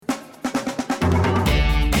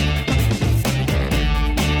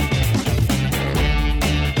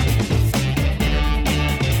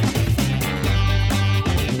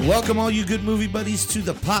Welcome, all you good movie buddies, to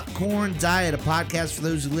the Popcorn Diet, a podcast for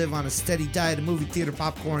those who live on a steady diet of movie theater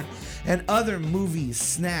popcorn and other movie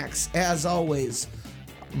snacks. As always,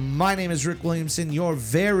 my name is Rick Williamson, your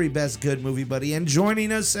very best good movie buddy, and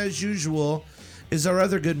joining us as usual is our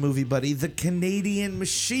other good movie buddy, the Canadian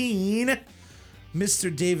Machine,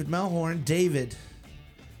 Mr. David Melhorn. David,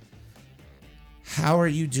 how are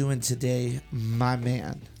you doing today, my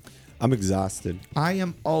man? I'm exhausted. I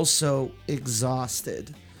am also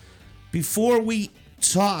exhausted. Before we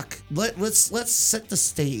talk, let's set the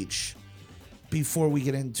stage before we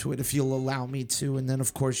get into it, if you'll allow me to, and then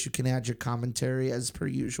of course you can add your commentary as per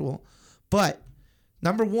usual. But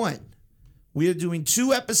number one, we are doing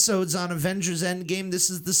 2 episodes on Avengers Endgame. This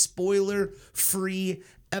is the spoiler-free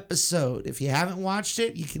episode. If you haven't watched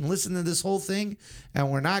it, you can listen to this whole thing,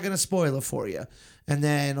 and we're not going to spoil it for you. And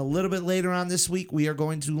then a little bit later on this week, we are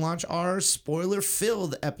going to launch our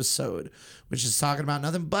spoiler-filled episode, which is talking about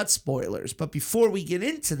nothing but spoilers. But before we get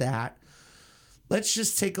into that, let's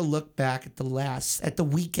just take a look back at the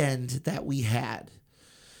weekend that we had.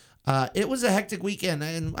 It was a hectic weekend,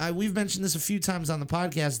 and we've mentioned this a few times on the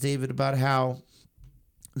podcast, David, about how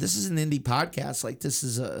this is an indie podcast. Like, this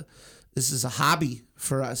is a hobby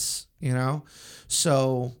for us, you know?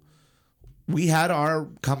 So we had our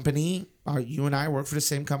company, you and I work for the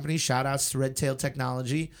same company. Shout outs to Red Tail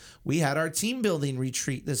Technology. We had our team building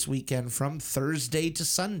retreat this weekend from Thursday to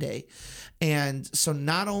Sunday. And so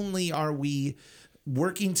not only are we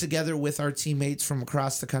working together with our teammates from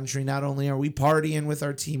across the country, not only are we partying with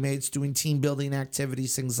our teammates, doing team building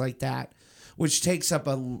activities, things like that, which takes up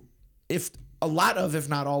a lot of, if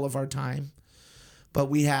not all of our time, but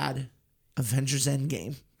we had Avengers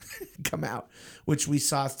Endgame come out, which we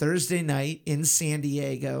saw Thursday night in San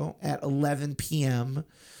Diego at 11 p.m.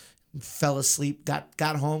 Fell asleep,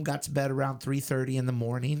 got home, got to bed around 3:30 in the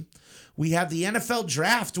morning. We have the NFL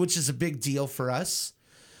draft, which is a big deal for us.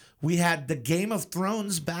 We had the Game of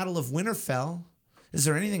Thrones Battle of Winterfell. Is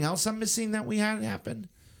there anything else I'm missing that we had happen?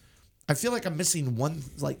 I feel like I'm missing one,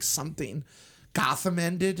 like something. Gotham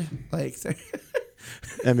ended, like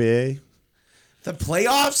NBA. The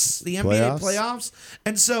playoffs, the NBA playoffs.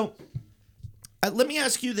 And so let me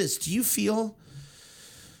ask you this. Do you feel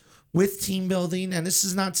with team building, and this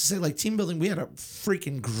is not to say like team building, we had a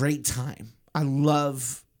freaking great time. I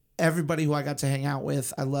love everybody who I got to hang out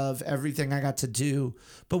with. I love everything I got to do.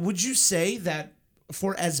 But would you say that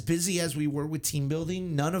for as busy as we were with team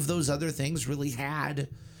building, none of those other things really had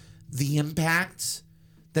the impact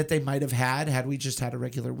that they might have had we just had a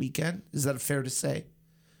regular weekend? Is that fair to say?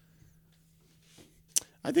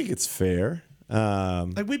 I think it's fair.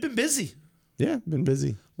 Like, we've been busy. Yeah, been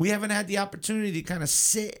busy. We haven't had the opportunity to kind of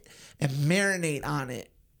sit and marinate on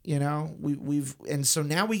it, you know. And so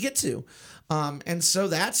now we get to, and so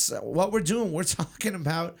that's what we're doing. We're talking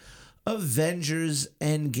about Avengers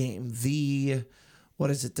Endgame, the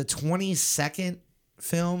 22nd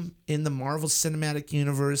film in the Marvel Cinematic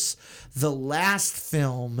Universe, the last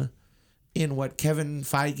film in what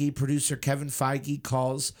producer Kevin Feige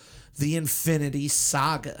calls the Infinity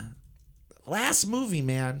Saga. Last movie,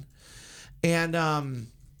 man. And, I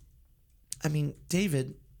mean,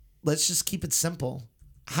 David, let's just keep it simple.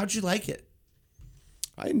 How'd you like it?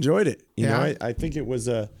 I enjoyed it. You Yeah? know, I think it was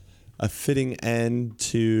a fitting end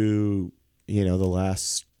to, the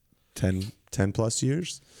last 10 plus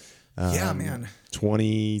years. Yeah, man.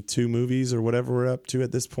 22 movies or whatever we're up to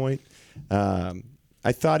at this point.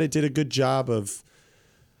 I thought it did a good job of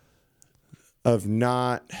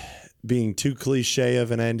not being too cliche of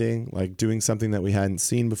an ending, like doing something that we hadn't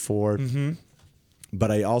seen before. Mm-hmm. But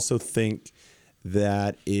I also think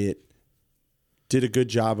that it did a good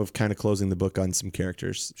job of kind of closing the book on some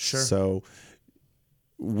characters. Sure. So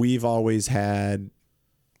we've always had,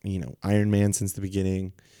 Iron Man since the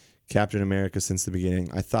beginning, Captain America since the beginning.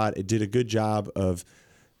 I thought it did a good job of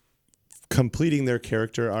completing their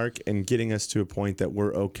character arc and getting us to a point that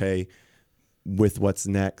we're okay with what's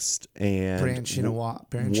next and branching what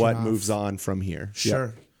off. moves on from here.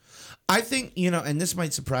 Sure. Yep. I think, and this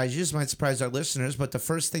might surprise you, this might surprise our listeners, but the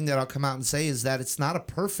first thing that I'll come out and say is that it's not a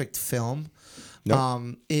perfect film.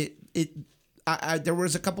 Nope. There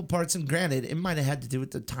was a couple parts, and granted, it might have had to do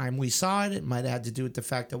with the time we saw it. It might have had to do with the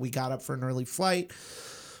fact that we got up for an early flight.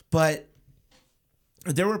 But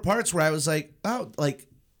there were parts where I was like, oh, like,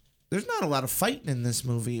 there's not a lot of fighting in this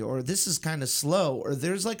movie, or this is kind of slow, or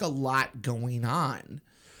there's like a lot going on.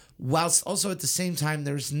 Whilst also at the same time,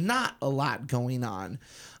 there's not a lot going on.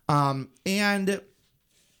 And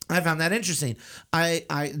I found that interesting.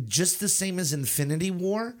 I just the same as Infinity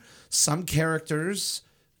War, some characters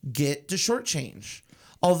get the shortchange.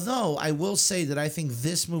 Although I will say that I think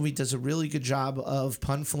this movie does a really good job of,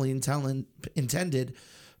 pun fully intended,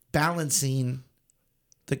 balancing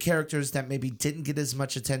the characters that maybe didn't get as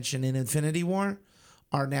much attention in Infinity War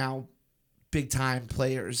are now big time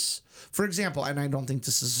players. For example, and I don't think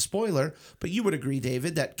this is a spoiler, but you would agree,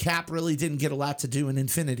 David, that Cap really didn't get a lot to do in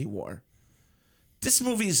Infinity War. This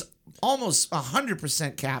movie is almost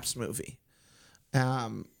 100% Cap's movie.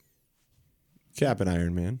 Cap and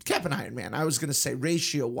Iron Man. Cap and Iron Man. I was going to say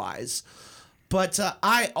ratio wise, but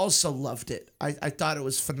I also loved it. I thought it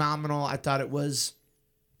was phenomenal. I thought it was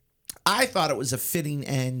a fitting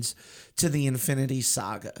end to the Infinity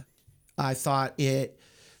Saga. I thought it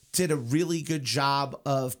did a really good job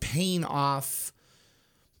of paying off.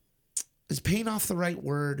 Is paying off the right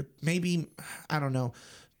word? Maybe, I don't know.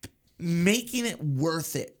 Making it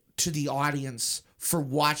worth it to the audience for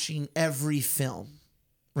watching every film,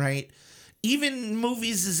 right? Even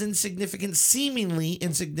movies as insignificant, seemingly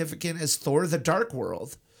insignificant as Thor: The Dark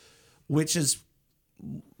World, which is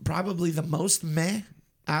probably the most meh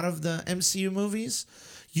out of the MCU movies.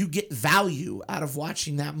 You get value out of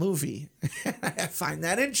watching that movie. I find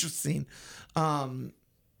that interesting. I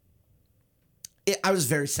was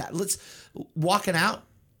very sad. Walking out,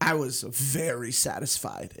 I was very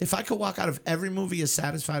satisfied. If I could walk out of every movie as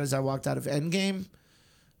satisfied as I walked out of Endgame,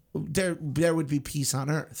 there would be peace on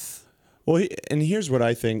earth. Well, and here's what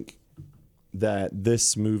I think that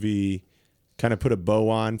this movie kind of put a bow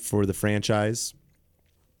on for the franchise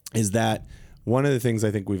is that one of the things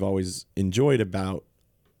I think we've always enjoyed about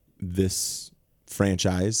this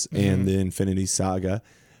franchise and the Infinity Saga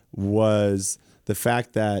was the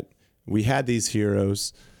fact that we had these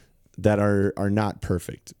heroes that are not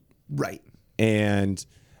perfect. Right. And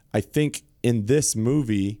I think in this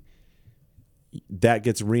movie, that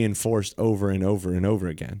gets reinforced over and over and over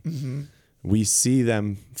again. Mm-hmm. We see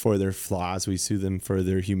them for their flaws. We see them for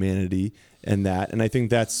their humanity and that. And I think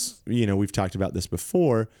that's, we've talked about this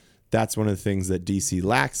before. That's one of the things that DC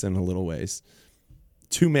lacks in a little ways.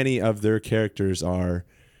 Too many of their characters are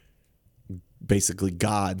basically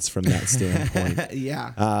gods from that standpoint.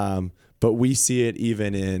 Yeah. But we see it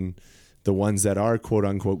even in the ones that are quote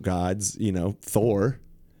unquote gods, Thor,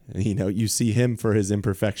 you see him for his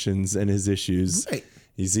imperfections and his issues. Right.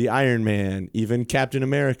 You see Iron Man, even Captain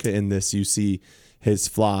America in this, you see his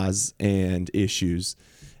flaws and issues.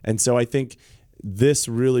 And so I think this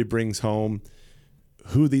really brings home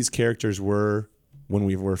who these characters were when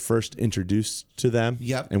we were first introduced to them.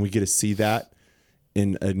 Yep. And we get to see that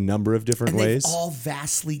in a number of different ways. They've all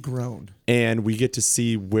vastly grown. And we get to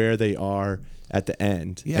see where they are at the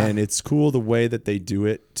end. Yeah. And it's cool the way that they do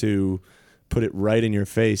it to put it right in your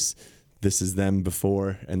face. This is them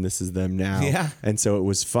before and this is them now. Yeah. And so it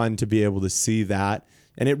was fun to be able to see that.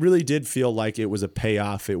 And it really did feel like it was a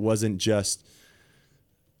payoff. It wasn't just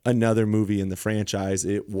another movie in the franchise.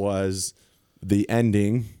 It was the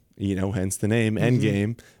ending, hence the name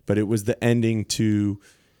Endgame, but it was the ending to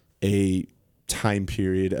a time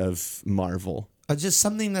period of Marvel. Just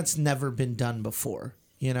something that's never been done before,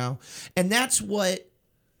 And that's what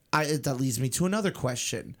that leads me to another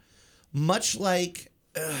question. Much like,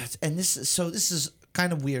 and this is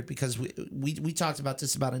kind of weird because we talked about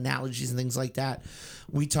this, about analogies and things like that.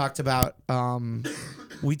 We talked about how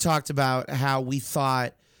we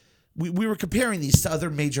thought we were comparing these to other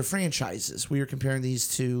major franchises. We were comparing these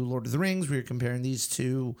to Lord of the Rings. We were comparing these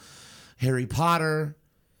to Harry Potter.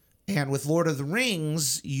 And with Lord of the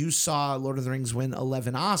Rings, you saw Lord of the Rings win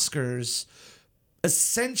 11 Oscars,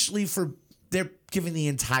 essentially they're giving the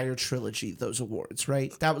entire trilogy those awards,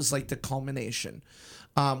 right? That was like the culmination.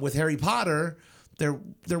 With Harry Potter, there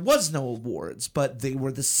was no awards, but they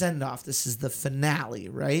were the send-off. This is the finale,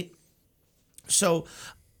 right? So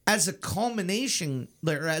as a culmination,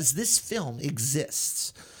 or as this film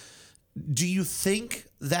exists, do you think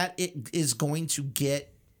that it is going to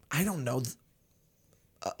get, I don't know,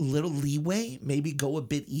 a little leeway, maybe go a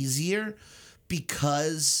bit easier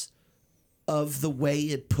because of the way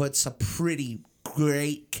it puts a pretty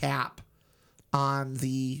great cap on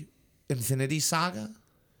the Infinity Saga?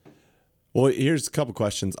 Well, here's a couple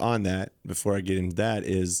questions on that before I get into that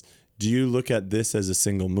is, do you look at this as a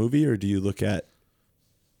single movie or do you look at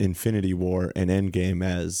Infinity War and Endgame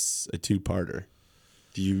as a two-parter?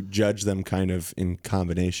 Do you judge them kind of in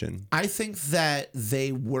combination? I think that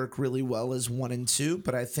they work really well as 1 and 2,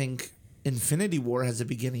 but I think Infinity War has a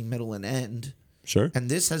beginning, middle, and end. Sure. And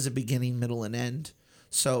this has a beginning, middle, and end.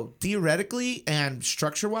 So theoretically and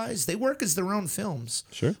structure-wise, they work as their own films.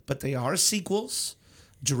 Sure. But they are sequels,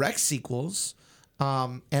 direct sequels,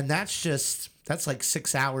 and that's like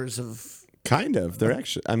 6 hours of... Kind of. They're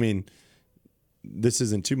actually... I mean, this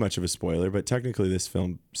isn't too much of a spoiler, but technically this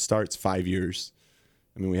film starts 5 years.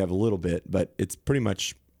 I mean, we have a little bit, but it's pretty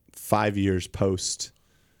much 5 years post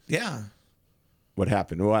Yeah. what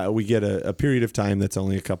happened. Well, we get a period of time that's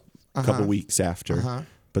only a couple weeks after,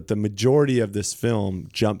 but the majority of this film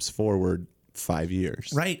jumps forward 5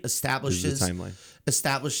 years. Right. Establishes the timeline.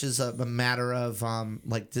 Establishes a matter of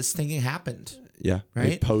like this thing happened. Yeah.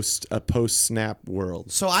 Right? A post snap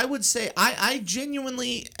world. So I would say I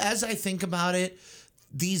genuinely, as I think about it,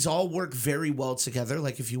 these all work very well together.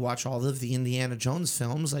 Like if you watch all of the Indiana Jones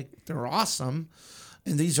films, like they're awesome.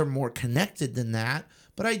 And these are more connected than that.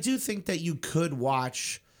 But I do think that you could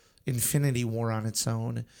watch Infinity War on its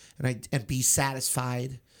own and be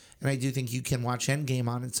satisfied. And I do think you can watch Endgame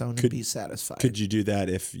on its own and be satisfied. Could you do that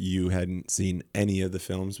if you hadn't seen any of the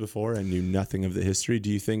films before and knew nothing of the history? Do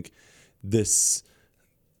you think this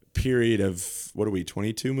period of, what are we,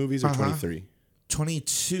 22 movies or 23?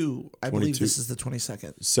 22. I believe this is the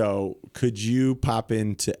 22nd. So could you pop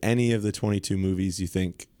into any of the 22 movies, you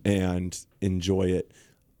think, and enjoy it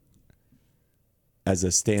as a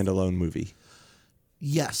standalone movie?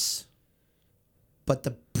 Yes. But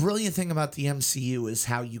the brilliant thing about the MCU is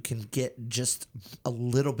how you can get just a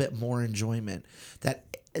little bit more enjoyment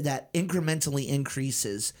that incrementally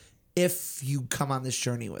increases if you come on this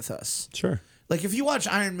journey with us. Sure. Like if you watch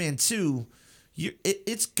Iron Man 2,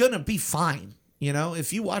 it's going to be fine. You know,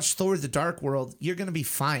 if you watch Thor: The Dark World, you're going to be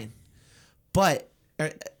fine. But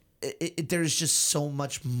there's just so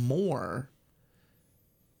much more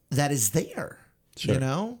that is there, Sure. you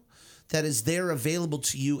know, that is there available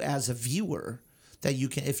to you as a viewer that you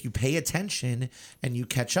can, if you pay attention and you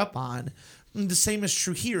catch up on. And the same is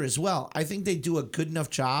true here as well. I think they do a good enough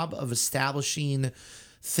job of establishing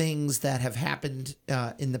things that have happened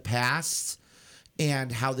in the past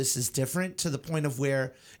and how this is different to the point of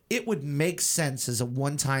where it would make sense as a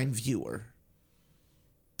one-time viewer.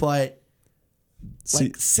 But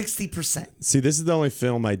like 60%. See, this is the only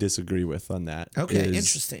film I disagree with on that. Okay,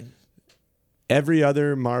 interesting. Every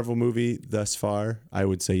other Marvel movie thus far, I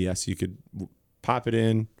would say yes, you could pop it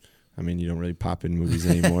in. I mean, you don't really pop in movies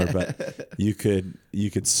anymore, but you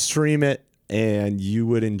could stream it and you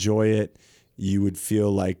would enjoy it. You would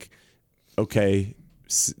feel like, okay,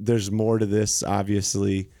 there's more to this,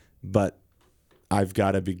 obviously, but I've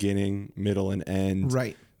got a beginning, middle, and end.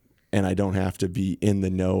 Right. And I don't have to be in the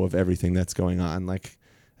know of everything that's going on. Like,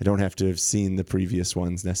 I don't have to have seen the previous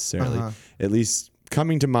ones necessarily. At least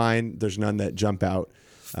coming to mind, there's none that jump out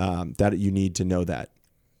that you need to know that.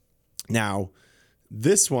 Now,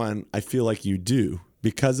 this one, I feel like you do.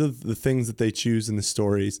 Because of the things that they choose in the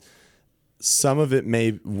stories, some of it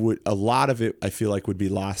a lot of it, I feel like would be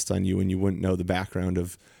lost on you and you wouldn't know the background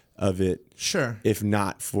of it. Sure. If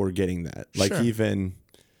not for getting that. Like sure.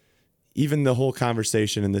 even the whole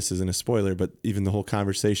conversation, and this isn't a spoiler, but even the whole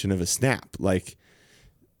conversation of a snap, like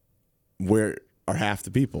where are half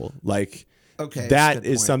the people? Like, okay, that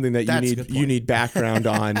is something that you need background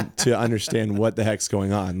on to understand what the heck's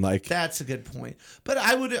going on. Like, that's a good point. But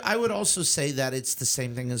I would also say that it's the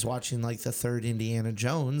same thing as watching like the third Indiana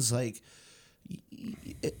Jones, like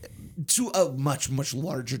to a much, much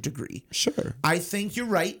larger degree. Sure. I think you're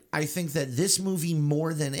right. I think that this movie,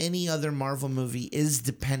 more than any other Marvel movie, is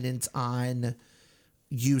dependent on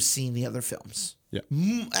you seeing the other films. Yeah.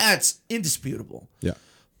 That's indisputable. Yeah.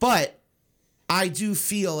 But I do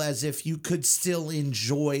feel as if you could still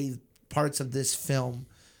enjoy parts of this film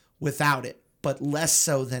without it, but less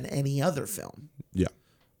so than any other film. Yeah.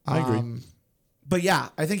 I agree. But yeah,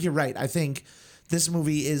 I think you're right. I think this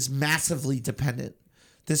movie is massively dependent.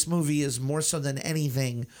 This movie is more so than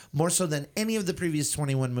anything, more so than any of the previous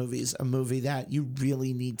 21 movies, a movie that you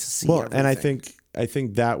really need to see. Well, and I think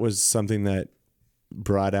that was something that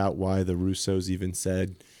brought out why the Russos even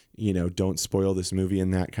said, you know, don't spoil this movie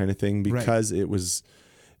and that kind of thing, because it was,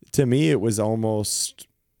 to me, it was almost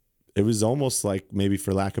like, maybe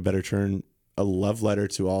for lack of a better term, a love letter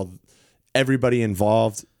to everybody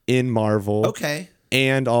involved in Marvel. Okay.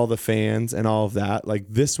 And all the fans and all of that. Like,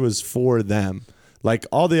 this was for them. Like,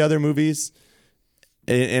 all the other movies,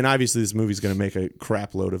 and obviously this movie's going to make a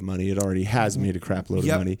crap load of money. It already has made a crap load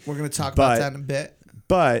of money. We're going to talk about that in a bit.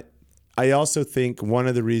 But I also think one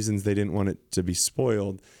of the reasons they didn't want it to be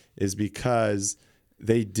spoiled is because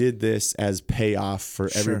they did this as payoff for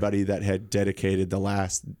everybody that had dedicated the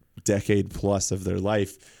last decade plus of their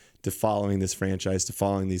life to following this franchise, to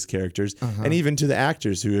following these characters, and even to the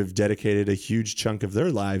actors who have dedicated a huge chunk of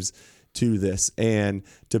their lives to this. And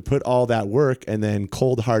to put all that work and then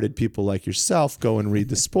cold-hearted people like yourself go and read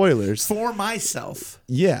the spoilers. For myself.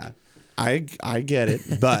 Yeah, I get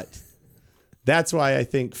it. But that's why I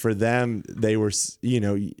think for them, they were, you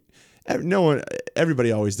know,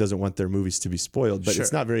 everybody always doesn't want their movies to be spoiled, but Sure.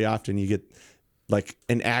 it's not very often you get like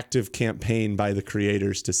an active campaign by the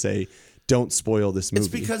creators to say, don't spoil this movie.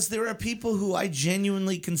 It's because there are people who I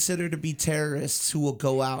genuinely consider to be terrorists who will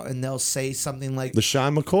go out and they'll say something like,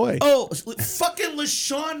 LaShawn McCoy. oh, fucking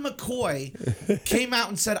LaShawn McCoy came out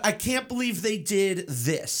and said, I can't believe they did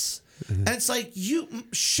this. And it's like, you,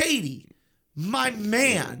 Shady, my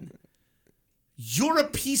man, you're a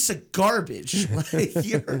piece of garbage. Like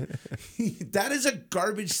that is a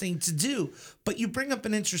garbage thing to do. But you bring up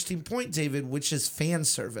an interesting point, David, which is fan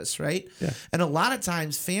service, right? Yeah. And a lot of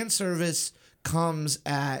times fan service comes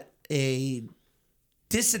at a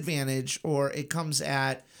disadvantage, or it comes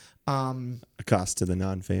at A cost to the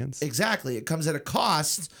non-fans. exactly. It comes at a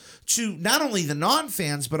cost to not only the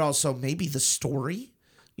non-fans, but also maybe the story,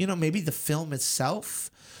 maybe the film itself.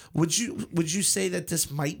 Would you say that this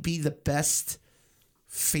might be the best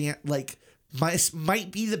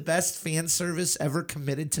might be the best fan service ever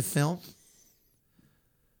committed to film?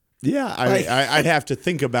 Yeah, I'd have to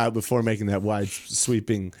think about before making that wide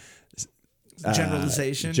sweeping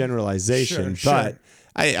Generalization. Generalization, Sure, but sure.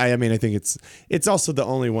 I mean I think it's also the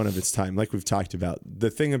only one of its time, like we've talked about. The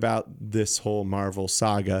thing about this whole Marvel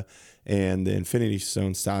saga and the Infinity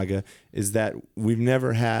Stone saga is that we've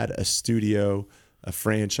never had a studio, a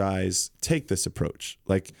franchise take this approach.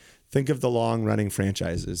 Like, think of the long-running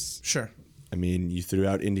franchises. Sure. I mean, you threw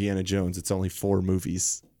out Indiana Jones. It's only 4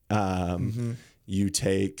 movies. You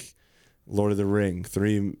take Lord of the Ring,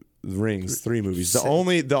 3 movies.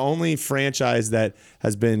 The only franchise that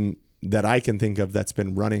I can think of that's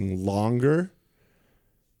been running longer.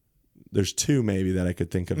 There's 2 maybe that I could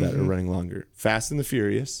think of that are running longer. Fast and the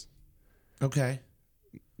Furious Okay.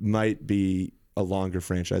 might be a longer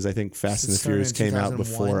franchise. I think Fast and the started Furious in came out 2001.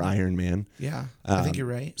 before Iron Man. Yeah. I think you're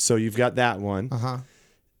right. So you've got that one. Uh-huh.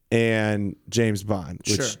 And James Bond,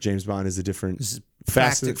 which Sure. James Bond is a different. This is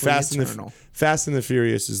Fast practically and eternal. Fast and the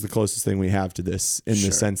Furious is the closest thing we have to this in Sure.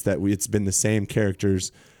 the sense that it's been the same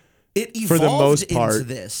characters It evolved for the most part into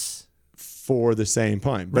this. for the same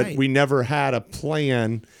time, but Right. we never had a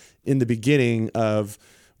plan in the beginning of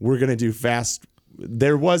we're going to do fast.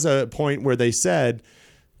 There was a point where they said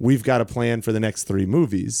we've got a plan for the next 3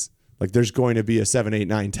 movies. Like there's going to be a 7, 8,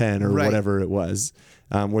 9, 10 or Right. whatever it was,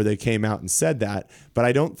 where they came out and said that. But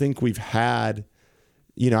I don't think we've had,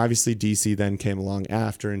 obviously DC then came along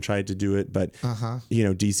after and tried to do it. But,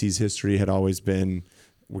 DC's history had always been,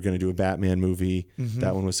 we're going to do a Batman movie.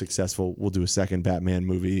 That one was successful. We'll do a second Batman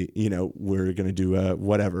movie. We're going to do a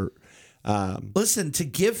whatever. Listen, to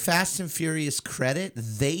give Fast and Furious credit,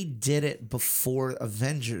 they did it before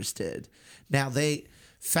Avengers did. Now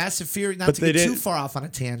Fast and Furious, not to get too far off on a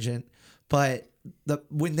tangent, but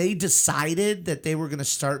when they decided that they were going to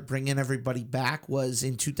start bringing everybody back was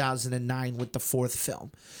in 2009 with the 4th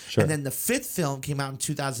film. Sure. And then the 5th film came out in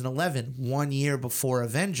 2011, 1 year before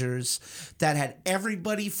Avengers, that had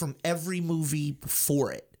everybody from every movie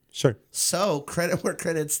before it. Sure. So credit where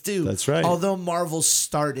credit's due. That's right. Although Marvel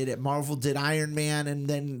started it. Marvel did Iron Man, and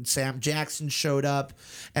then Sam Jackson showed up,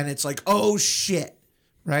 and it's like, oh shit,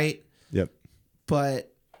 right? Yep.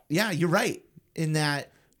 But yeah, you're right in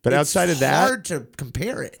that. But outside of that, it's hard to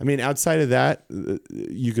compare it. I mean, outside of that,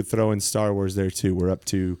 you could throw in Star Wars there too. We're up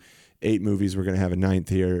to 8 movies. We're going to have a 9th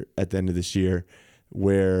here at the end of this year,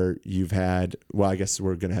 where you've had, well, I guess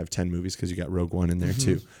we're going to have 10 movies because you got Rogue One in there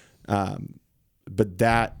too. But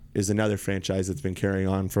that is another franchise that's been carrying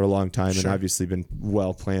on for a long time and obviously been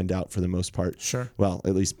well planned out for the most part. Sure. Well,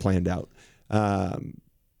 at least planned out.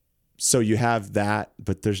 So you have that,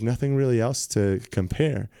 but there's nothing really else to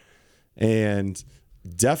compare. And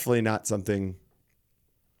definitely not something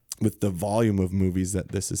with the volume of movies that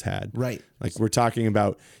this has had. Right. Like we're talking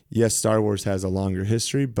about, yes, Star Wars has a longer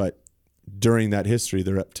history, but during that history,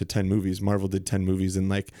 they're up to 10 movies. Marvel did 10 movies in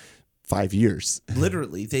like 5 years.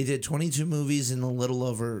 Literally, they did 22 movies in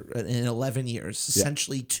 11 years,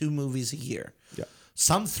 essentially 2 movies a year. Yeah.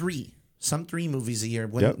 Some 3 movies a year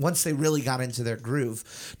once they really got into their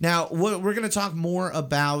groove. Now, we're going to talk more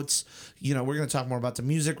about, we're going to talk more about the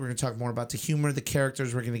music. We're going to talk more about the humor, the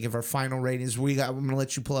characters. We're going to give our final ratings. I'm going to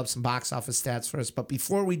let you pull up some box office stats for us. But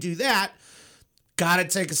before we do that, got to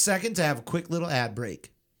take a second to have a quick little ad break.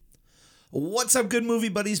 What's up, good movie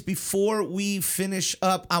buddies? Before we finish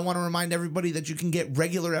up, I want to remind everybody that you can get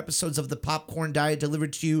regular episodes of the Popcorn Diet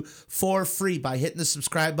delivered to you for free by hitting the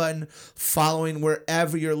subscribe button, following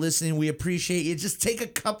wherever you're listening. We appreciate you. Just take a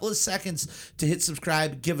couple of seconds to hit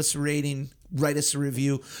subscribe, give us a rating. write us a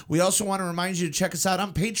review. We also want to remind you to check us out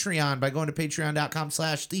on Patreon by going to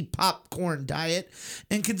patreon.com/thepopcorndiet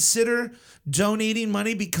and consider donating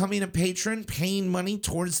money, becoming a patron, paying money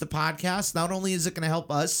towards the podcast. Not only is it going to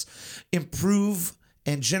help us improve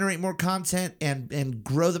and generate more content and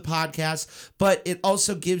grow the podcast, but it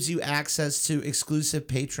also gives you access to exclusive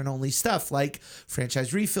patron-only stuff like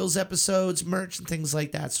franchise refills episodes, merch, and things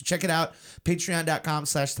like that. So check it out,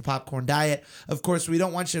 patreon.com/thepopcorndiet. Of course, we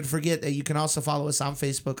don't want you to forget that you can also follow us on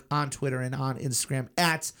Facebook, on Twitter, and on Instagram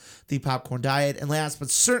at The Popcorn Diet. And last but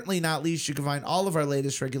certainly not least, you can find all of our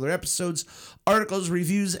latest regular episodes, articles,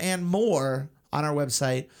 reviews, and more on our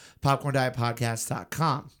website,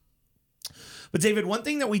 popcorndietpodcast.com. But David, one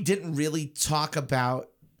thing that we didn't really talk about,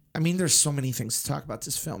 I mean, there's so many things to talk about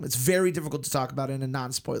this film. It's very difficult to talk about in a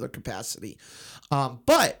non-spoiler capacity.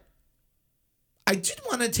 But I did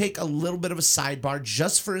want to take a little bit of a sidebar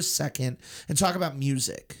just for a second and talk about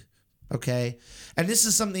music, okay? And this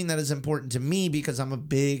is something that is important to me because I'm a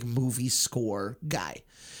big movie score guy.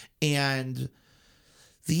 And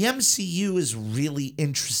the MCU is really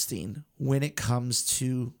interesting when it comes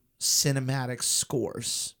to cinematic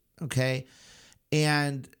scores, okay?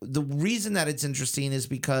 And the reason that it's interesting is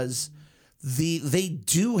because they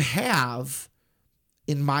do have,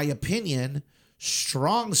 in my opinion,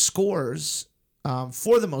 strong scores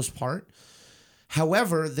for the most part.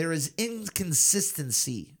 However, there is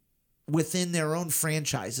inconsistency within their own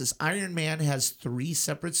franchises. Iron Man has 3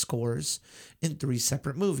 separate scores in 3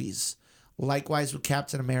 separate movies. Likewise with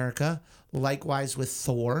Captain America. Likewise with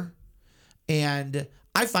Thor. And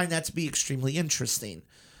I find that to be extremely interesting.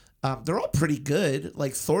 They're all pretty good.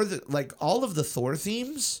 Like Thor, like all of the Thor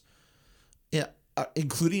themes, yeah,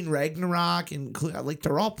 including Ragnarok, and like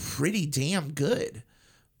they're all pretty damn good.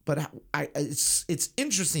 But it's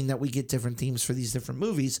interesting that we get different themes for these different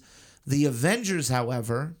movies. The Avengers,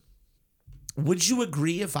 however, would you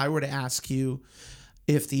agree if I were to ask you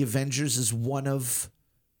if the Avengers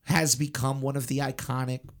has become one of the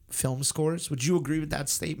iconic film scores? Would you agree with that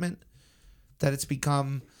statement? That it's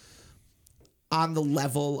become on the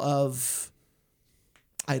level of,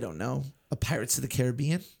 I don't know, a Pirates of the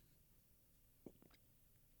Caribbean?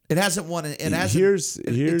 It hasn't won. It hasn't. Here's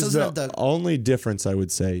the only difference I would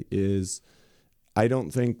say is I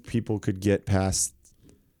don't think people could get past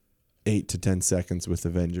 8 to 10 seconds with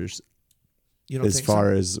Avengers. You don't as think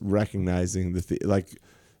far so? as recognizing like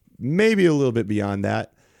maybe a little bit beyond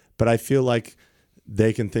that, but I feel like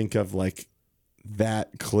they can think of like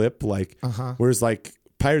that clip, like whereas like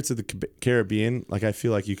Pirates of the Caribbean, like I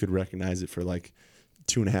feel like you could recognize it for like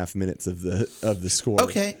 2.5 minutes of the score.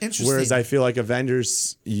 Okay, interesting. Whereas I feel like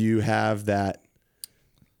Avengers, you have that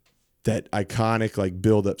iconic like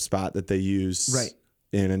build up spot that they use right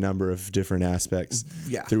in a number of different aspects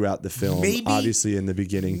throughout the film. Maybe, obviously in the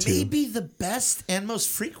beginning too. Maybe the best and most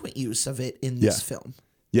frequent use of it in this film.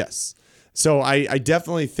 Yes. So I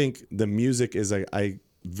definitely think the music is a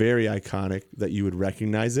very iconic that you would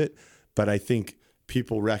recognize it, but I think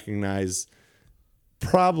people recognize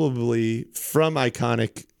probably from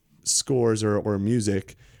iconic scores or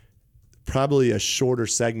music, probably a shorter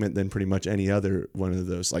segment than pretty much any other one of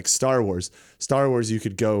those. Like Star Wars, you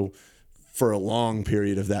could go for a long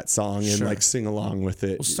period of that song and like sing along with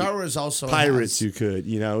it. Well, Star Wars also Pirates, has, you could,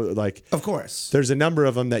 like of course. There's a number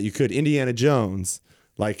of them that you could. Indiana Jones,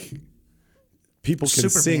 like people can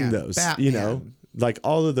sing those, Batman. like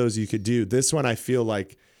all of those you could do. This one, I feel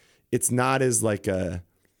like it's not as like a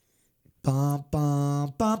bum,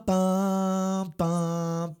 bum, bum, bum,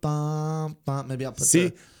 bum, bum, bum. Maybe I'll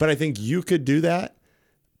put but I think you could do that,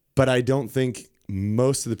 but I don't think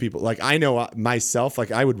most of the people, like I know myself,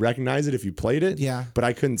 like I would recognize it if you played it, but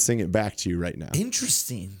I couldn't sing it back to you right now.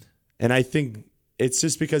 Interesting. And I think it's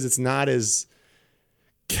just because it's not as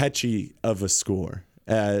catchy of a score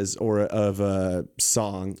or of a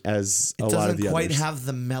song as a lot of the others. It doesn't quite have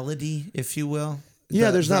the melody, if you will.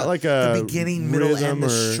 There's not like a the beginning, middle, and the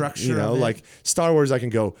structure. Of it. Like Star Wars, I can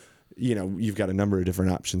go. You've got a number of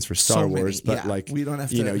different options for Star Wars, but like we don't have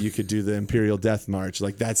to. You could do the Imperial Death March.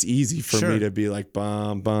 Like that's easy for me to be like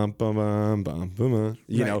bum bum bum bum bum bum.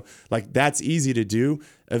 Like that's easy to do.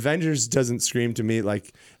 Avengers doesn't scream to me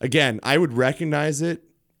like. Again, I would recognize it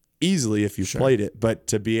easily if you played it, but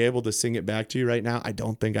to be able to sing it back to you right now, I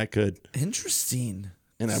don't think I could. Interesting.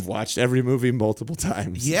 And I've watched every movie multiple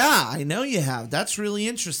times. Yeah, I know you have. That's really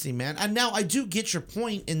interesting, man. And now I do get your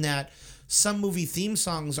point in that some movie theme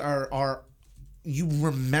songs are you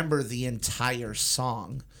remember the entire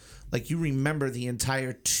song. Like you remember the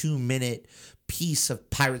entire 2-minute piece of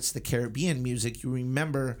Pirates of the Caribbean music. You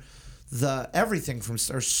remember everything from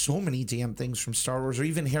so many damn things from Star Wars or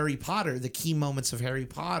even Harry Potter. The key moments of Harry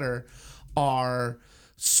Potter are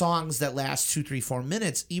songs that last 2, 3, 4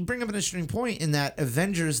 minutes. You bring up an interesting point in that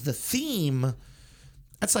Avengers, the theme,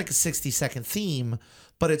 that's like a 60-second theme,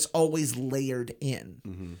 but it's always layered in.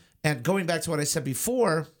 Mm-hmm. And going back to what I said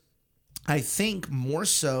before, I think more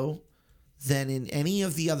so than in any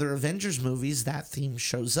of the other Avengers movies, that theme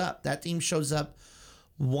shows up. That theme shows up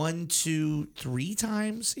 1, 2, 3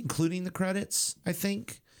 times, including the credits, I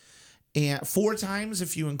think. And 4 times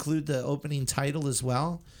if you include the opening title as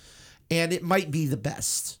well. And it might be the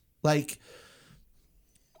best. Like,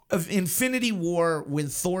 of Infinity War, when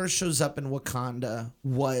Thor shows up in Wakanda,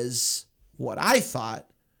 was what I thought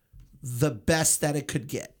the best that it could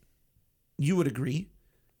get. You would agree?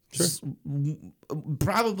 Sure.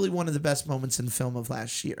 Probably one of the best moments in film of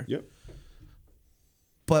last year. Yep.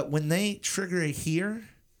 But when they trigger it here,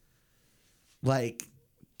 like,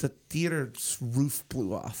 the theater's roof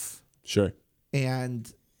blew off. Sure.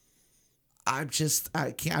 And I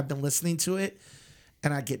can't, I've been listening to it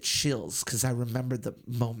and I get chills because I remember the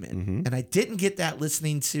moment. Mm-hmm. And I didn't get that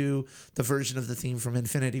listening to the version of the theme from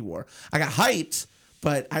Infinity War. I got hyped,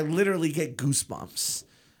 but I literally get goosebumps.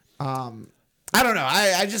 I don't know.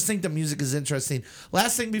 I just think the music is interesting.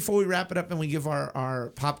 Last thing before we wrap it up and we give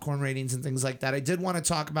our popcorn ratings and things like that, I did want to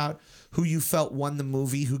talk about who you felt won the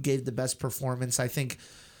movie, who gave the best performance. I think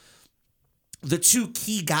the 2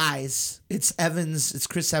 key guys, it's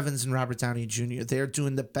Chris Evans and Robert Downey Jr. They're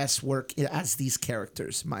doing the best work as these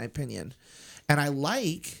characters, in my opinion. And I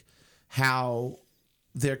like how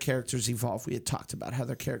their characters evolve. We had talked about how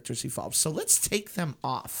their characters evolve. So let's take them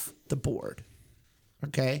off the board.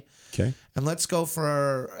 Okay? Okay. And let's go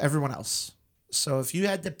for everyone else. So if you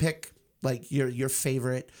had to pick like your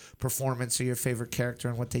favorite performance or your favorite character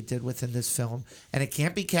and what they did within this film, and it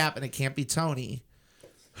can't be Cap and it can't be Tony,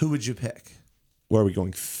 who would you pick? Where are we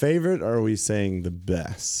going? Favorite, or are we saying the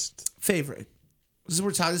best? Favorite. This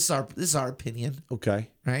is our opinion. Okay.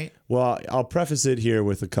 Right? Well, I'll preface it here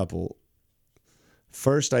with a couple.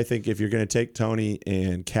 First, I think if you're going to take Tony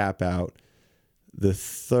and Cap out, the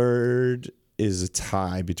third is a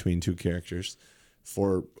tie between 2 characters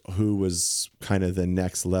for who was kind of the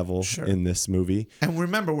next level in this movie. And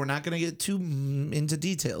remember, we're not going to get too into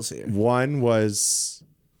details here. One was,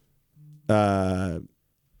 ScarJo.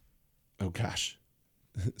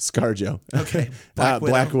 Okay.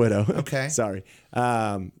 Black Widow. Okay. Sorry.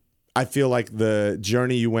 I feel like the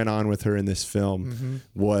journey you went on with her in this film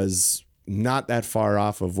was not that far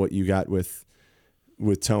off of what you got with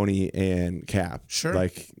Tony and Cap. Sure.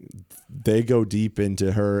 Like, they go deep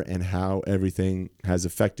into her and how everything has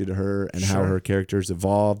affected her and how her character's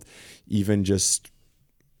evolved, even just,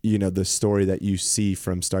 the story that you see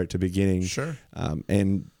from start to beginning. Sure.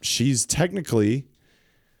 And she's technically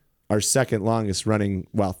our third longest running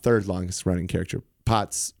character.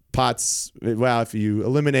 Potts, well, if you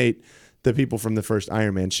eliminate the people from the first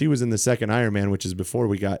Iron Man, she was in the second Iron Man, which is before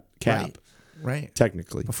we got Cap. Right.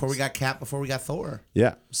 Technically. Before we got Cap, before we got Thor.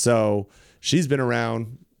 Yeah. So she's been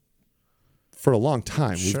around for a long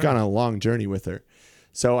time. We've gone on a long journey with her.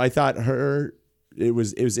 So I thought it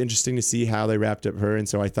was interesting to see how they wrapped up her. And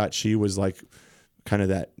so I thought she was like kind of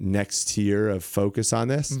that next tier of focus on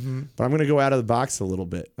this. Mm-hmm. But I'm going to go out of the box a little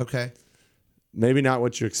bit. Okay. Maybe not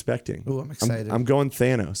what you're expecting. Ooh, I'm excited. I'm going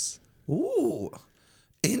Thanos. Ooh,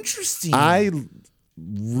 interesting. I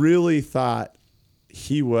really thought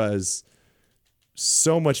he was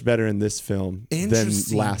so much better in this film than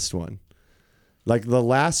last one. Like the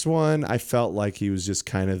last one, I felt like he was just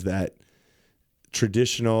kind of that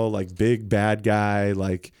traditional, like big bad guy,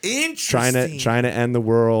 like trying to end the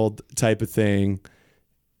world type of thing.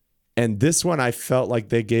 And this one, I felt like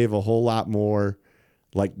they gave a whole lot more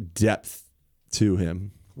like depth to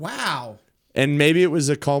him. Wow. And maybe it was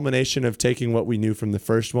a culmination of taking what we knew from the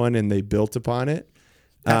first one and they built upon it.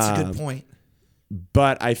 That's a good point.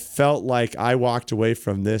 But I felt like I walked away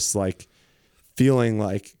from this like feeling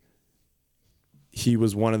like he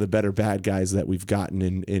was one of the better bad guys that we've gotten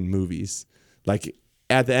in movies. Like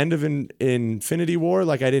at the end of Infinity War,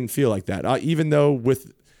 like I didn't feel like that. Even though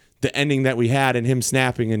with the ending that we had and him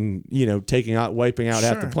snapping and, wiping out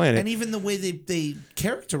half the planet. And even the way they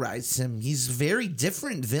characterized him, he's a very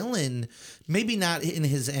different villain. Maybe not in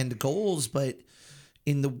his end goals, but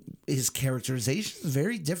in his characterization is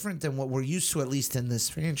very different than what we're used to, at least in this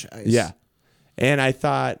franchise. Yeah. And I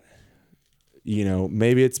thought,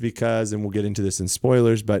 maybe it's because, and we'll get into this in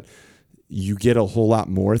spoilers, but you get a whole lot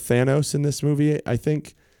more Thanos in this movie, I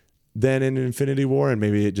think, than in Infinity War, and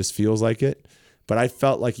maybe it just feels like it. But I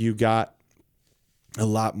felt like you got a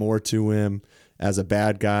lot more to him as a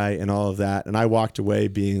bad guy and all of that. And I walked away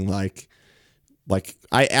being like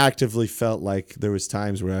I actively felt like there was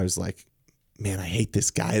times where I was like, man, I hate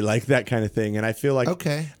this guy, like that kind of thing. And I feel like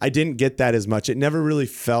Okay. I didn't get that as much. It never really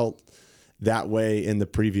felt that way in the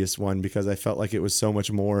previous one because I felt like it was so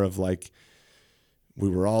much more of like we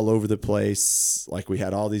were all over the place. Like we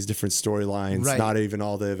had all these different storylines. Right. Not even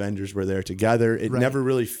all the Avengers were there together. It Right. never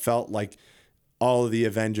really felt like all of the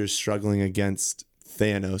Avengers struggling against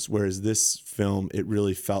Thanos. Whereas this film, it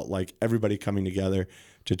really felt like everybody coming together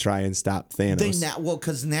to try and stop Thanos.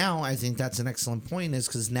 Because now I think that's an excellent point, is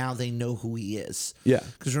because now they know who he is. Yeah.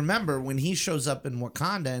 Because remember, when he shows up in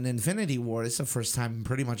Wakanda in Infinity War, it's the first time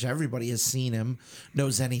pretty much everybody has seen him,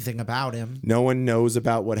 knows anything about him. No one knows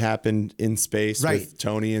about what happened in space Right. with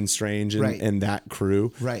Tony and Strange and, Right. and that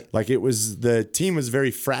crew. Right. Like the team was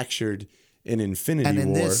very fractured in Infinity And in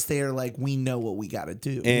War. this, they're like, we know what we got to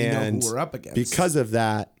do. And we know who we're up against. because of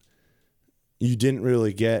that, you didn't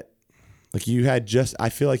really get like I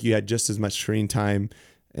feel like you had just as much screen time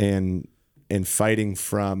and fighting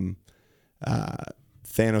from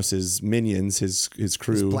Thanos's minions, his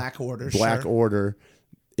crew, His Black Order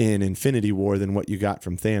in Infinity War than what you got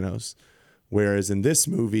from Thanos. Whereas in this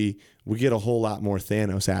movie, we get a whole lot more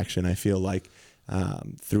Thanos action, I feel like,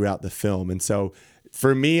 throughout the film. And so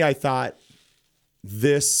for me, I thought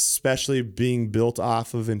this, especially being built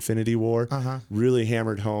off of Infinity War, really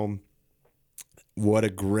hammered home what a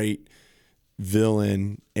great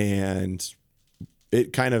villain, and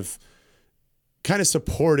it kind of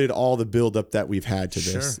supported all the buildup that we've had to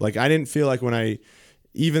this. Sure. Like I didn't feel like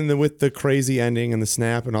with the crazy ending and the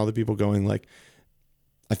snap and all the people going, like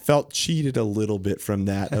I felt cheated a little bit from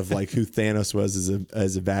that of like who Thanos was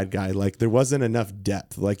as a bad guy. Like there wasn't enough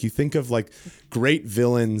depth. Like you think of like great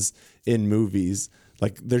villains in movies,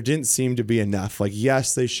 like there didn't seem to be enough. Like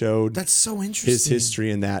yes, they showed that's so interesting. his history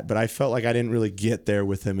in that, but I felt like I didn't really get there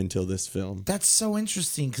with him until this film. That's so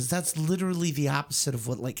interesting because that's literally the opposite of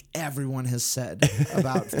what like everyone has said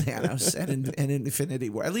about Thanos and Infinity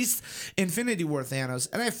War. At least Infinity War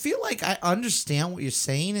Thanos. And I feel like I understand what you're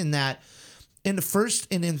saying in that in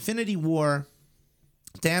Infinity War,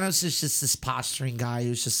 Thanos is just this posturing guy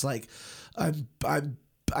who's just like,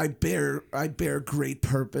 I bear great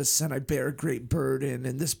purpose and I bear a great burden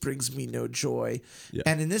and this brings me no joy. Yeah.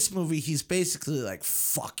 And in this movie, he's basically like,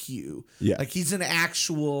 fuck you. Yeah. Like he's an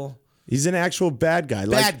actual bad guy.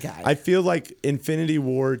 I feel like Infinity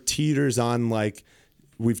War teeters on like,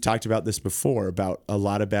 we've talked about this before about a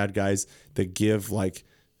lot of bad guys that give like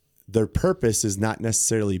their purpose is not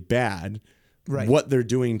necessarily bad. Right. What they're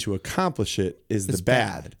doing to accomplish it is the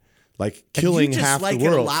bad. Like killing half the world. You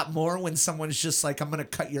just like it a lot more when someone's just like, I'm going to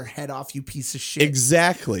cut your head off, you piece of shit.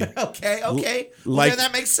 Exactly. Okay. Like, then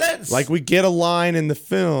that makes sense. Like we get a line in the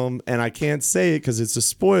film, and I can't say it because it's a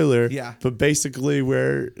spoiler. Yeah. But basically,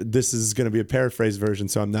 where this is going to be a paraphrase version,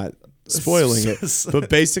 so I'm not spoiling it. But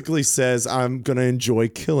basically says, "I'm going to enjoy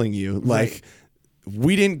killing you." Like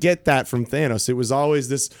we didn't get that from Thanos. It was always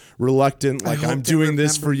this reluctant, like I'm doing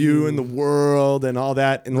this for you and the world and all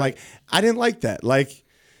that. And like I didn't like that. Like.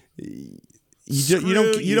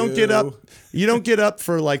 You don't get up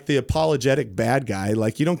for like the apologetic bad guy.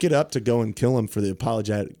 Like you don't get up to go and kill him for the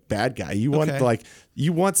apologetic bad guy. You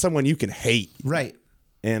want someone you can hate. Right.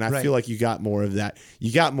 And I feel like you got more of that.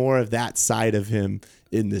 You got more of that side of him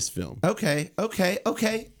in this film. Okay.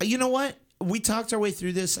 You know what? We talked our way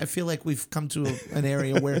through this. I feel like we've come to an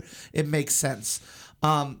area where it makes sense.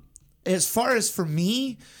 As far as for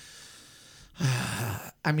me,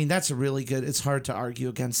 I mean, that's a really good, it's hard to argue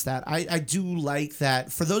against that. I do like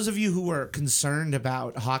that. For those of you who are concerned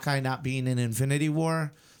about Hawkeye not being in Infinity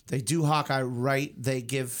War, they do Hawkeye right. They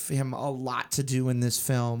give him a lot to do in this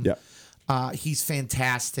film. Yeah. He's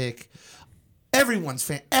fantastic. Everyone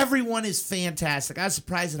is fantastic. I was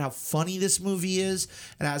surprised at how funny this movie is.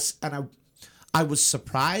 And I was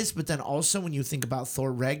surprised, but then also when you think about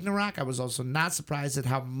Thor Ragnarok, I was also not surprised at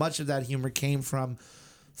how much of that humor came from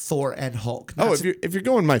Thor and Hulk. If you're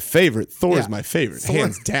going my favorite, Thor is my favorite,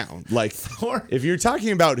 hands down. Like Thor. If you're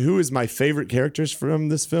talking about who is my favorite characters from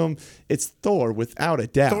this film, it's Thor without a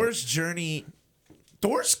doubt. Thor's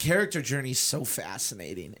character journey is so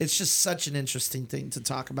fascinating. It's just such an interesting thing to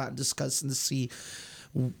talk about and discuss and to see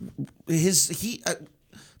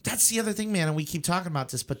that's the other thing, man, and we keep talking about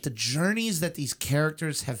this, but the journeys that these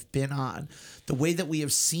characters have been on, the way that we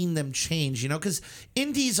have seen them change, because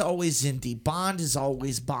Indy's always Indy, Bond is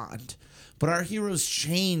always Bond, but our heroes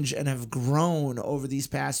change and have grown over these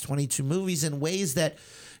past 22 movies in ways that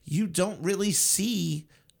you don't really see.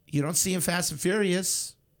 You don't see in Fast and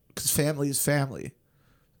Furious, because family is family.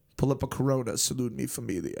 Pull up a Corona, salute mi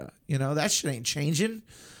familia. That shit ain't changing.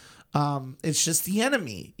 It's just the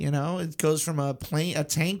enemy, you know. It goes from a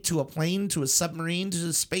tank to a plane to a submarine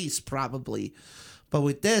to space, probably. But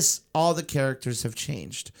with this, all the characters have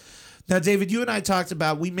changed. Now, David, you and I talked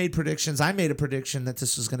about. We made predictions. I made a prediction that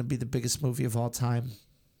this was going to be the biggest movie of all time.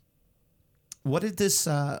 What did this?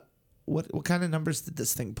 What kind of numbers did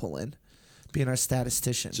this thing pull in? Being our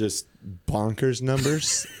statistician, just bonkers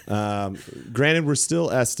numbers. Granted, we're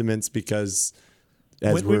still estimates because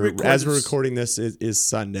as we're recording this is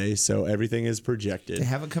Sunday, so everything is projected. They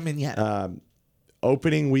haven't come in yet.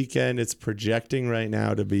 Opening weekend, it's projecting right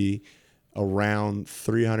now to be around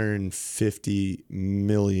 350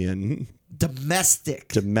 million domestic.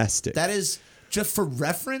 That is, just for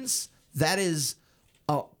reference, that is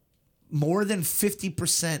more than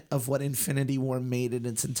 50% of what Infinity War made in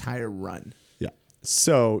its entire run. Yeah.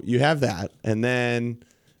 So you have that. And then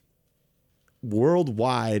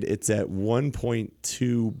worldwide, it's at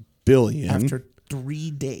 1.2 billion. After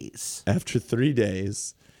 3 days.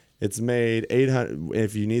 It's made 800.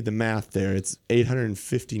 If you need the math there, it's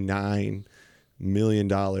 $859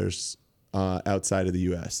 million outside of the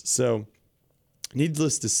U.S. So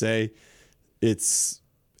needless to say, it's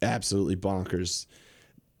absolutely bonkers.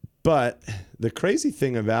 But the crazy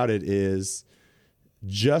thing about it is,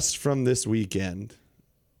 just from this weekend,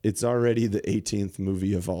 it's already the 18th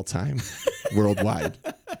movie of all time worldwide.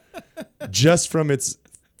 Just from its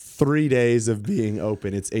 3 days of being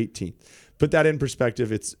open, it's 18th. Put that in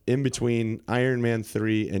perspective, it's in between Iron Man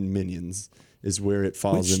 3 and Minions is where it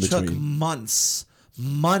falls in between. Which took months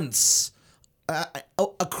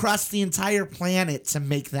across the entire planet to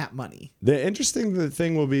make that money. The interesting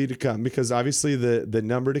thing will be to come, because obviously the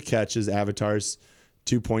number to catch is Avatar's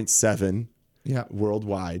 2.7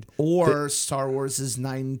 worldwide. Or Star Wars is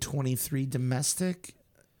 923 domestic.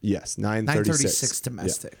 Yes, 936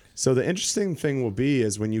 domestic. Yeah. So the interesting thing will be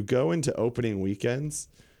is when you go into opening weekends,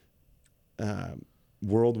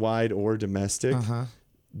 worldwide or domestic,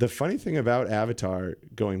 the funny thing about Avatar,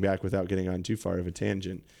 going back without getting on too far of a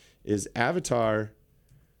tangent, is Avatar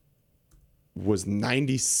was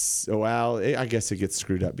 90. Well, I guess it gets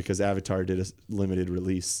screwed up because Avatar did a limited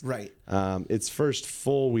release. Right. Its first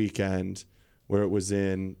full weekend, where it was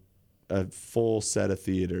in a full set of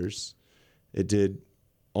theaters, it did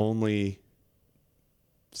only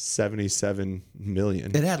 77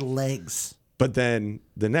 million. It had legs. But then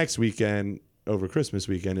the next weekend, over Christmas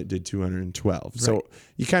weekend, it did 212. Right. So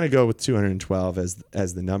you kind of go with 212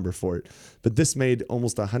 as the number for it. But this made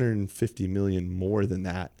almost 150 million more than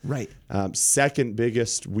that. Right. Second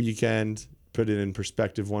biggest weekend, put it in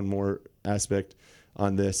perspective, one more aspect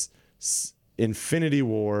on this. Infinity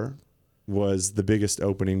War was the biggest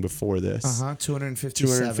opening before this.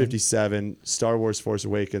 257. Star Wars Force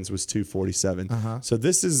Awakens was 247. So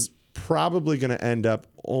this is probably going to end up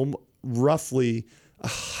roughly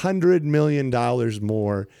 $100 million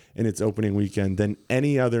more in its opening weekend than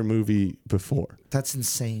any other movie before. That's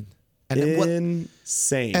insane.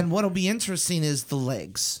 Insane. And what'll be interesting is the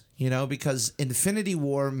legs, because Infinity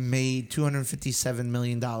War made $257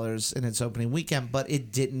 million in its opening weekend, but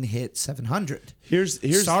it didn't hit 700. Here's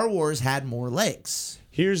Star Wars had more legs.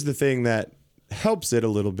 Here's the thing that helps it a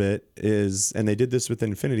little bit is, and they did this with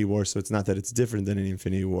Infinity War, so it's not that it's different than an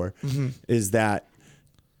Infinity War, is that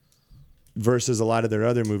versus a lot of their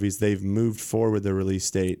other movies, they've moved forward the release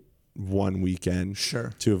date one weekend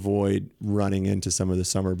to avoid running into some of the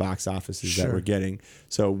summer box offices that we're getting.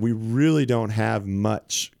 So we really don't have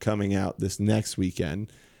much coming out this next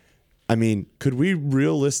weekend. I mean, could we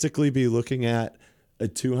realistically be looking at a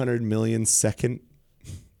 200 million second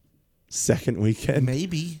weekend?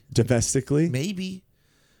 Maybe. Domestically? Maybe.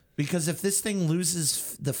 Because if this thing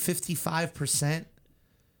loses the 55%,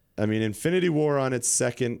 I mean, Infinity War on its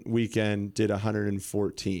second weekend did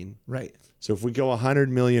 114. Right. So if we go 100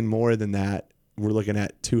 million more than that, we're looking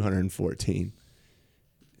at 214.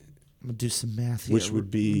 I'm going to do some math here. Which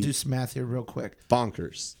would be... do some math here real quick.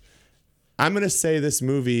 Bonkers. I'm going to say this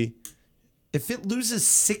movie... If it loses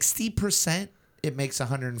 60%, it makes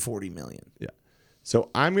 140 million. Yeah. So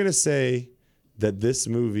I'm going to say that this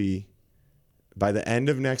movie, by the end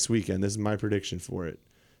of next weekend, this is my prediction for it,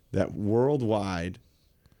 that worldwide...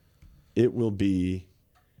 it will be,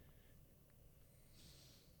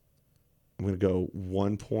 I'm going to go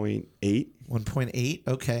 1.8. 1.8?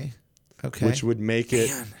 Okay. Which would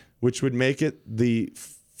make it the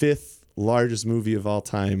fifth largest movie of all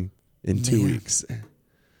time in 2 weeks.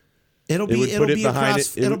 It'll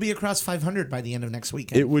be across 500 by the end of next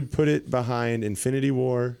weekend. It would put it behind Infinity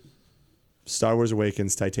War, Star Wars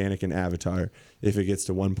Awakens, Titanic, and Avatar if it gets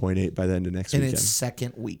to 1.8 by the end of next weekend. In its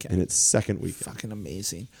second weekend. In its second weekend. Fucking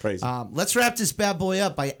amazing. Crazy. Let's wrap this bad boy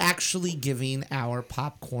up by actually giving our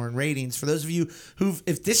popcorn ratings. For those of you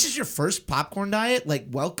if this is your first popcorn diet, like,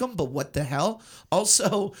 welcome, but what the hell?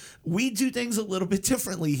 Also, we do things a little bit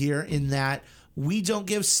differently here in that we don't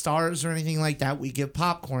give stars or anything like that. We give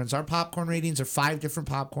popcorns. Our popcorn ratings are 5 different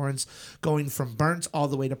popcorns, going from burnt all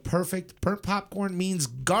the way to perfect. Burnt popcorn means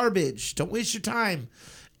garbage. Don't waste your time.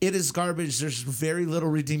 It is garbage. There's very little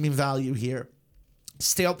redeeming value here.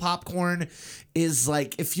 Stale popcorn is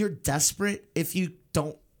like, if you're desperate, if you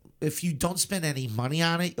don't spend any money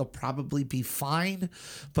on it, you'll probably be fine.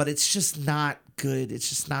 But it's just not good. It's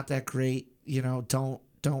just not that great.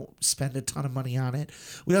 Don't spend a ton of money on it.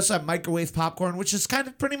 We also have microwave popcorn, which is kind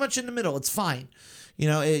of pretty much in the middle. It's fine.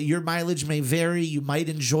 Your mileage may vary. You might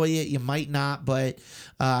enjoy it. You might not, but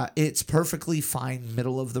it's perfectly fine,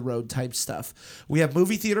 middle of the road type stuff. We have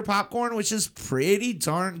movie theater popcorn, which is pretty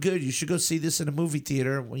darn good. You should go see this in a movie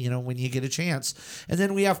theater, when you get a chance. And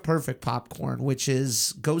then we have perfect popcorn, which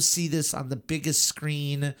is go see this on the biggest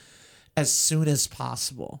screen as soon as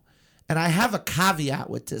possible. And I have a caveat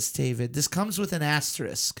with this, David. This comes with an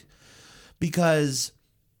asterisk because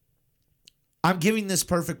I'm giving this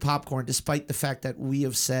perfect popcorn despite the fact that we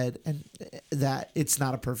have said that it's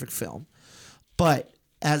not a perfect film. But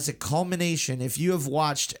as a culmination, if you have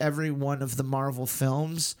watched every one of the Marvel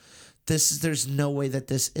films, there's no way that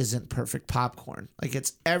this isn't perfect popcorn. Like,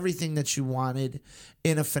 it's everything that you wanted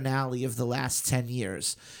in a finale of the last 10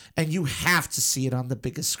 years. And you have to see it on the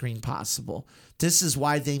biggest screen possible. This is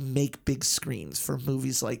why they make big screens for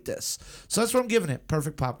movies like this. So that's what I'm giving it.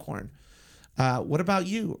 Perfect popcorn. What about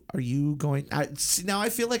you? Are you going... now I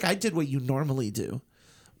feel like I did what you normally do,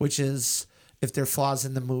 which is if there are flaws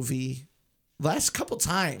in the movie. Last couple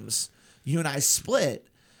times, you and I split.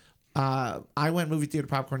 I went movie theater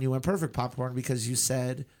popcorn. You went perfect popcorn because you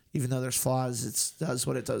said, even though there's flaws, it does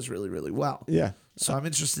what it does really, really well. Yeah. So I'm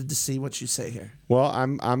interested to see what you say here. Well,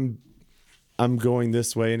 I'm going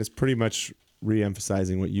this way, and it's pretty much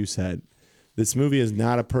re-emphasizing what you said. This movie is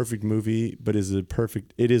not a perfect movie, but it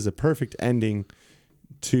is a perfect ending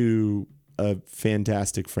to a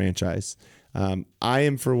fantastic franchise. I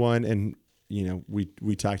am, for one, and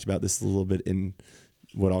we talked about this a little bit in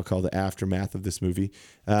what I'll call the aftermath of this movie.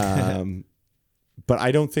 But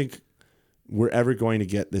I don't think we're ever going to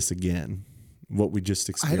get this again, what we just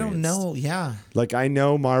experienced. I don't know, yeah. Like, I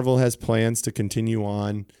know Marvel has plans to continue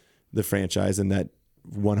on the franchise, and that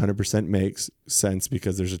 100% makes sense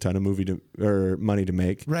because there's a ton of money to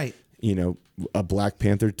make. Right. A Black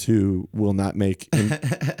Panther 2 will not make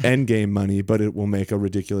Endgame money, but it will make a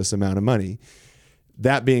ridiculous amount of money.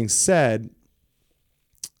 That being said,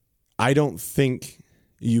 I don't think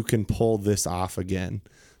you can pull this off again.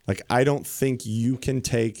 Like, I don't think you can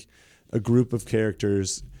take a group of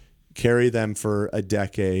characters, carry them for a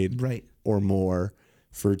decade or more,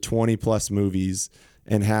 for 20 plus movies,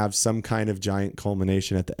 and have some kind of giant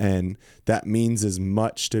culmination at the end that means as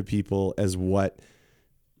much to people as what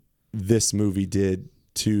this movie did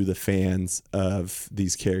to the fans of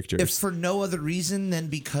these characters. If for no other reason than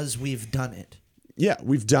because we've done it. Yeah,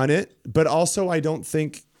 we've done it. But also, I don't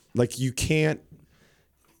think, like, you can't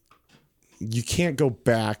go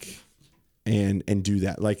back and do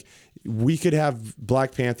that. Like, we could have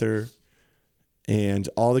Black Panther and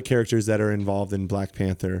all the characters that are involved in Black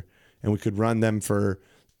Panther, and we could run them for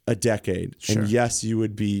a decade. Sure. And yes, you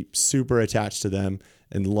would be super attached to them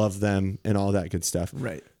and love them and all that good stuff.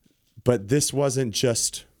 Right. But this wasn't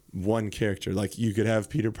just one character. Like, you could have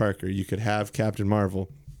Peter Parker, you could have Captain Marvel,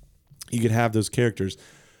 you could have those characters,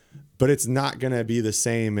 but it's not going to be the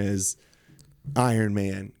same as Iron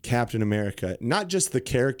Man, Captain America, not just the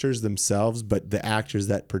characters themselves, but the actors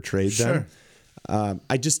that portrayed them.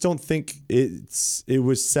 I just don't think it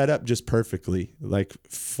was set up just perfectly. Like,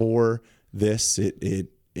 for this, it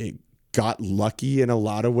got lucky in a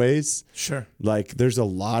lot of ways. Sure. Like, there's a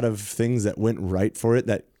lot of things that went right for it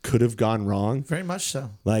that could have gone wrong. Very much so.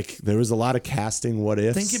 Like, there was a lot of casting what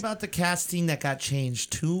ifs. Think about the casting that got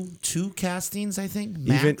changed. Two castings, I think.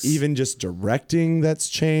 Max. Even just directing that's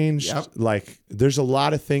changed. Yep. Like, there's a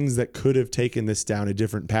lot of things that could have taken this down a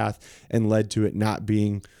different path and led to it not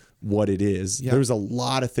being what it is. Yep. There was a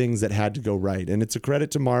lot of things that had to go right. And it's a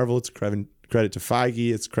credit to Marvel. It's a credit to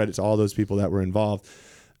Feige. It's a credit to all those people that were involved.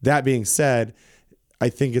 That being said, I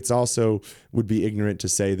think it's also would be ignorant to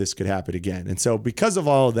say this could happen again. And so because of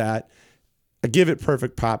all of that, I give it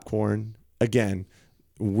perfect popcorn. Again,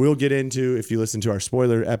 we'll get into, if you listen to our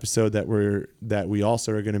spoiler episode that we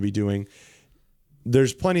also are going to be doing,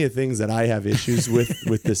 there's plenty of things that I have issues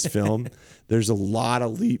with this film. There's a lot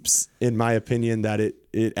of leaps, in my opinion, that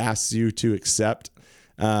it asks you to accept.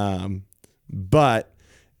 But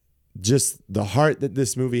just the heart that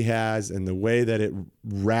this movie has and the way that it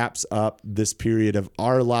wraps up this period of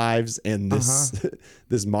our lives and this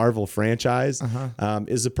this Marvel franchise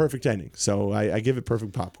is a perfect ending. So I give it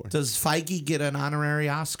perfect popcorn. Does Feige get an honorary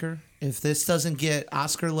Oscar? If this doesn't get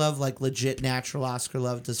Oscar love, like legit natural Oscar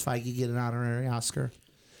love, does Feige get an honorary Oscar?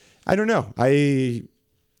 I don't know. I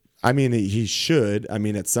mean, he should. I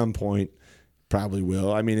mean, at some point, probably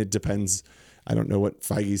will. I mean, it depends. I don't know what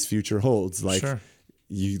Feige's future holds. Like, Sure.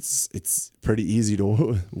 It's pretty easy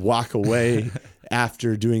to walk away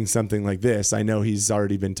after doing something like this. I know he's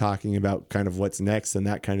already been talking about kind of what's next and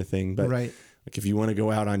that kind of thing. But Right. like, if you want to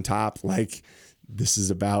go out on top, like, this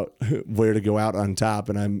is about where to go out on top.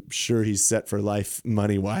 And I'm sure he's set for life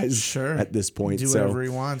money-wise Sure. at this point. Do whatever he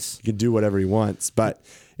wants. He can do whatever he wants. But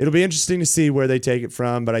it'll be interesting to see where they take it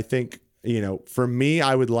from. But I think, for me,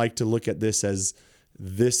 I would like to look at this as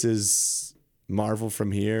this is Marvel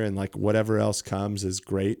from here, and like whatever else comes is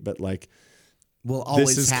great, but like We'll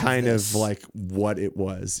always this is have kind this. of like what it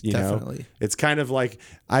was, Definitely. know? It's kind of like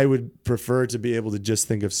I would prefer to be able to just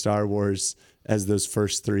think of Star Wars as those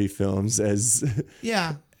first 3 films as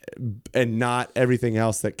Yeah. and not everything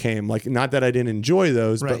else that came. Like, not that I didn't enjoy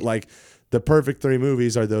those, Right. but like the perfect 3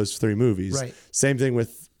 movies are those 3 movies. Right. Same thing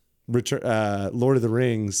with Lord of the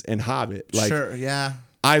Rings and Hobbit. Like, Sure. Yeah.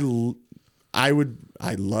 I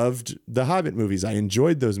loved the Hobbit movies. I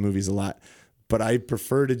enjoyed those movies a lot, but I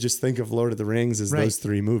prefer to just think of Lord of the Rings as Right. those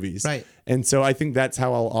 3 movies. Right. And so I think that's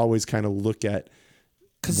how I'll always kind of look at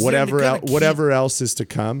 'Cause whatever they're gonna whatever else is to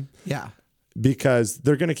come, Yeah. because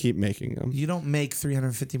they're going to keep making them. You don't make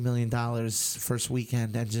 $350 million first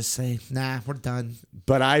weekend and just say, nah, we're done.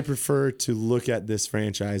 But I prefer to look at this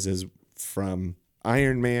franchise as from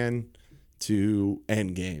Iron Man to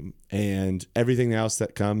Endgame, and everything else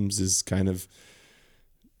that comes is kind of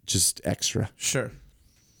just extra. Sure.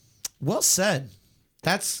 Well said.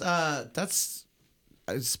 That's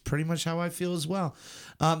pretty much how I feel as well.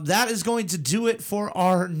 That is going to do it for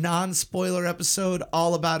our non-spoiler episode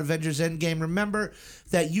all about Avengers Endgame. Remember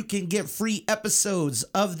that you can get free episodes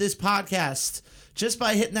of this podcast just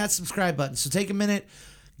by hitting that subscribe button. So take a minute,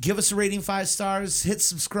 give us a rating 5 stars, hit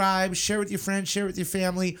subscribe, share with your friends, share with your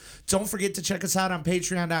family. Don't forget to check us out on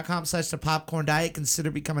patreon.com/thepopcorndiet. Consider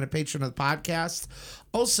becoming a patron of the podcast.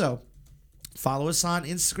 Also, follow us on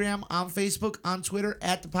Instagram, on Facebook, on Twitter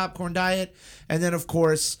at The Popcorn Diet. And then, of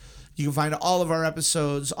course, you can find all of our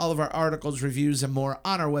episodes, all of our articles, reviews, and more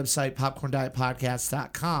on our website,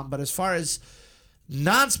 popcorndietpodcast.com. But as far as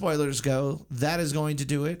non-spoilers go, that is going to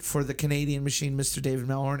do it for the Canadian machine, Mr. David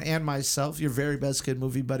Melhorn, and myself, your very best good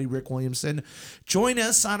movie buddy, Rick Williamson. Join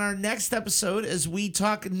us on our next episode as we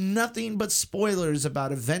talk nothing but spoilers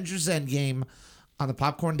about Avengers Endgame on The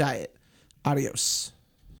Popcorn Diet. Adios.